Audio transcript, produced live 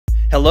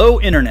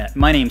Hello Internet,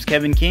 my name's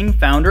Kevin King,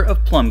 founder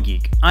of Plum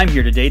Geek. I'm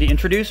here today to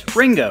introduce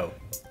Ringo.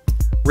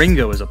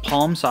 Ringo is a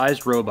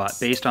palm-sized robot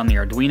based on the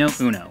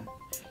Arduino Uno.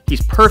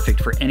 He's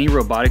perfect for any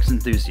robotics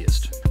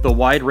enthusiast. The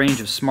wide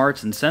range of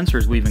smarts and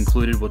sensors we've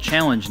included will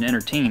challenge and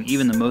entertain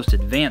even the most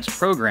advanced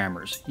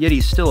programmers, yet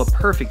he's still a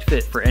perfect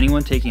fit for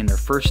anyone taking their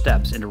first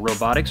steps into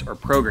robotics or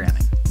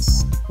programming.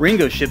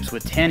 Ringo ships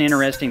with 10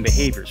 interesting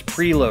behaviors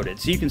preloaded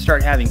so you can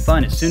start having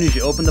fun as soon as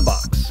you open the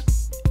box.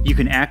 You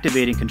can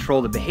activate and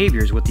control the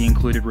behaviors with the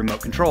included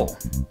remote control.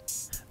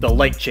 The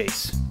light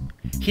chase.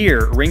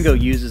 Here, Ringo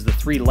uses the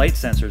 3 light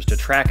sensors to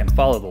track and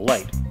follow the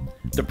light.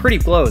 The pretty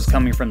glow is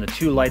coming from the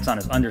 2 lights on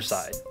his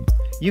underside.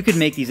 You can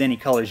make these any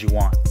colors you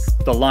want.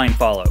 The line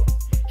follow.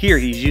 Here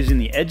he's using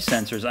the edge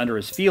sensors under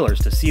his feelers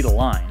to see the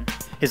line.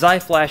 His eye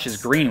flashes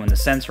green when the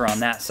sensor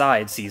on that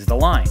side sees the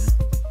line.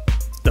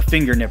 The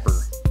finger nipper.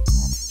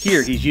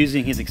 Here he's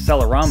using his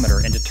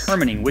accelerometer and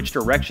determining which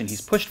direction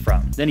he's pushed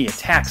from, then he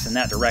attacks in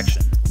that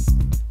direction.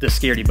 The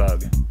scaredy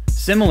bug.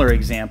 Similar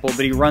example,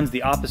 but he runs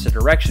the opposite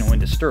direction when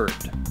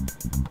disturbed.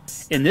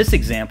 In this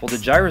example, the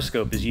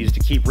gyroscope is used to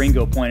keep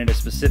Ringo pointed a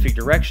specific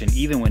direction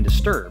even when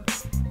disturbed.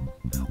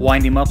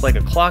 Wind him up like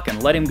a clock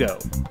and let him go.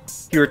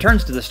 He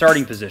returns to the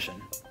starting position.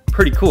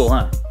 Pretty cool,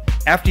 huh?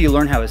 After you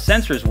learn how his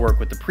sensors work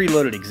with the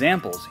preloaded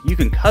examples, you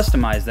can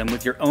customize them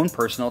with your own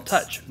personal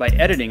touch by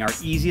editing our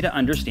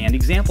easy-to-understand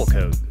example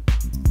code.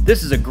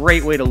 This is a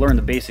great way to learn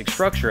the basic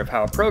structure of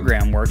how a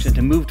program works and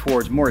to move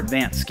towards more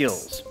advanced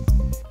skills.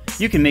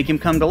 You can make him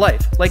come to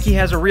life, like he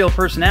has a real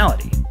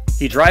personality.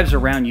 He drives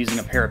around using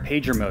a pair of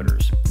pager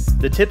motors.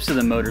 The tips of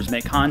the motors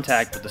make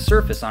contact with the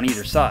surface on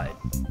either side.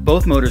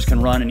 Both motors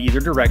can run in either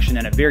direction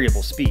and at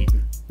variable speed.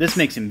 This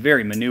makes him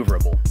very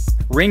maneuverable.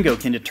 Ringo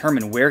can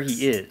determine where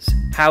he is,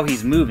 how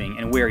he's moving,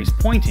 and where he's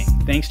pointing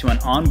thanks to an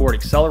onboard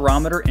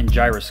accelerometer and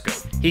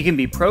gyroscope. He can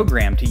be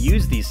programmed to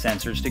use these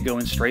sensors to go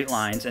in straight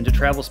lines and to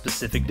travel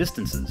specific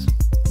distances.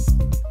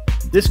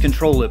 This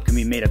control loop can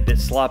be made a bit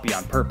sloppy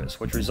on purpose,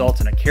 which results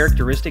in a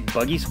characteristic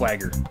buggy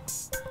swagger.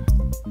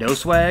 No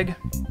swag?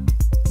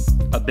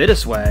 A bit of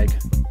swag?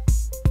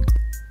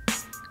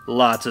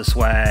 Lots of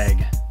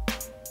swag.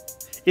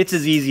 It's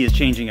as easy as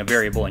changing a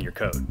variable in your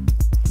code.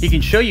 He can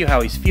show you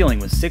how he's feeling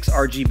with 6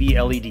 RGB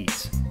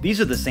LEDs.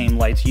 These are the same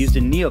lights used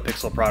in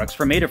NeoPixel products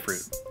from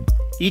Adafruit.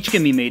 Each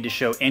can be made to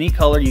show any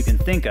color you can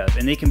think of,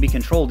 and they can be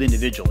controlled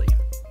individually.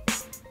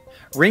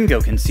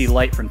 Ringo can see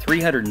light from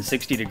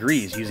 360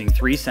 degrees using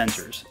 3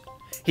 sensors.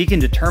 He can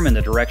determine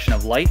the direction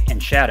of light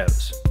and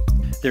shadows.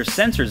 There's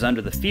sensors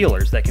under the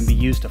feelers that can be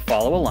used to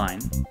follow a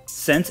line,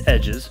 sense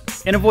edges,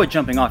 and avoid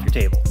jumping off your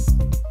table.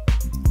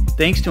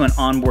 Thanks to an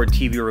onboard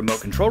TV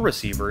remote control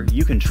receiver,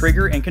 you can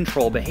trigger and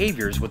control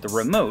behaviors with the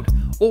remote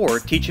or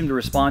teach him to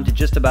respond to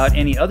just about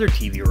any other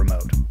TV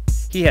remote.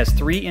 He has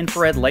 3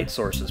 infrared light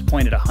sources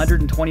pointed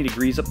 120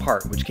 degrees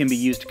apart, which can be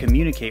used to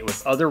communicate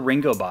with other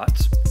Ringo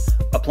bots,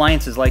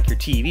 appliances like your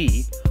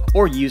TV,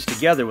 or used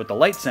together with the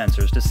light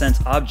sensors to sense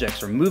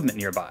objects or movement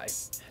nearby.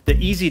 The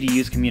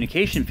easy-to-use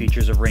communication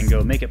features of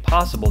Ringo make it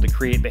possible to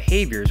create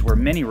behaviors where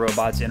many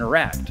robots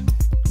interact.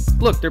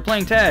 Look, they're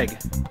playing tag!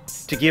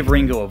 To give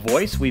Ringo a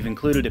voice, we've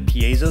included a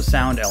piezo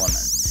sound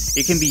element.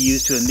 It can be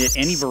used to emit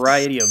any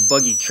variety of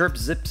buggy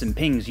chirps, zips, and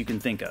pings you can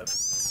think of.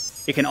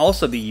 It can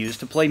also be used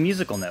to play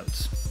musical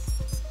notes.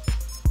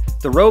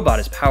 The robot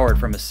is powered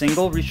from a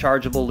single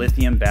rechargeable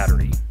lithium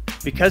battery.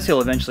 Because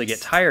he'll eventually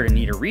get tired and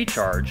need a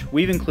recharge,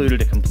 we've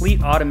included a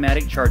complete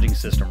automatic charging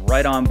system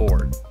right on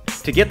board.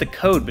 To get the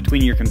code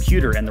between your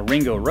computer and the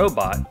Ringo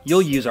robot,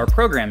 you'll use our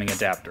programming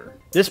adapter.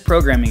 This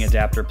programming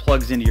adapter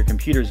plugs into your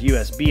computer's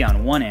USB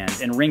on one end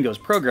and Ringo's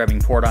programming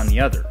port on the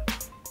other.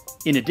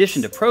 In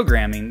addition to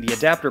programming, the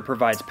adapter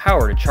provides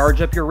power to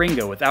charge up your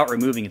Ringo without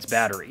removing its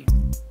battery.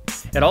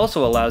 It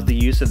also allows the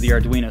use of the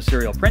Arduino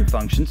serial print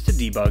functions to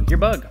debug your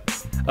bug.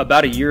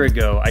 About a year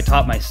ago, I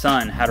taught my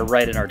son how to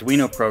write an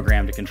Arduino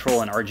program to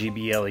control an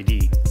RGB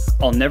LED.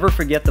 I'll never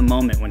forget the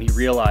moment when he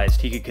realized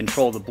he could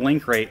control the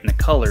blink rate and the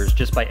colors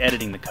just by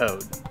editing the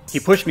code. He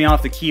pushed me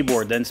off the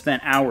keyboard, then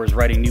spent hours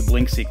writing new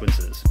blink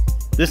sequences.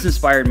 This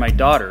inspired my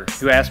daughter,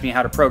 who asked me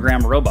how to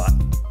program a robot.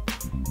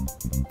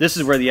 This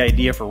is where the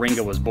idea for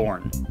Ringo was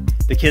born.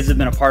 The kids have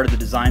been a part of the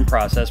design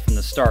process from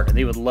the start, and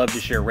they would love to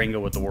share Ringo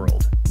with the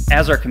world.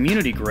 As our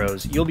community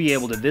grows, you'll be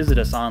able to visit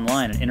us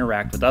online and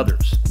interact with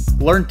others.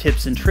 Learn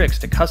tips and tricks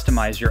to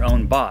customize your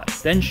own bot,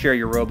 then share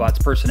your robot's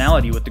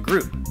personality with the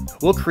group.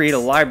 We'll create a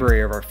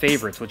library of our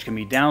favorites which can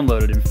be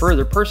downloaded and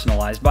further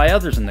personalized by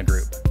others in the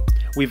group.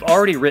 We've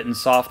already written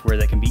software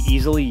that can be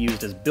easily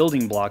used as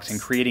building blocks in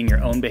creating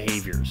your own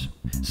behaviors.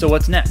 So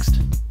what's next?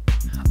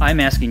 I'm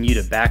asking you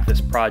to back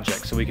this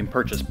project so we can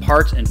purchase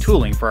parts and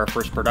tooling for our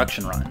first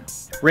production run.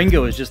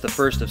 Ringo is just the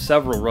first of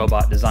several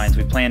robot designs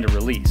we plan to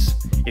release.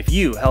 If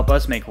you help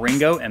us make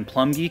Ringo and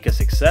Plum Geek a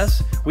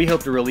success, we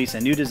hope to release a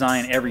new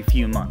design every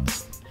few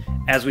months.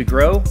 As we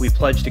grow, we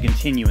pledge to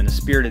continue in the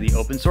spirit of the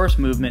open source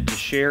movement to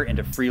share and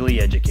to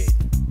freely educate.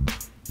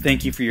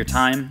 Thank you for your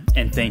time,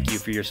 and thank you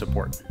for your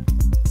support.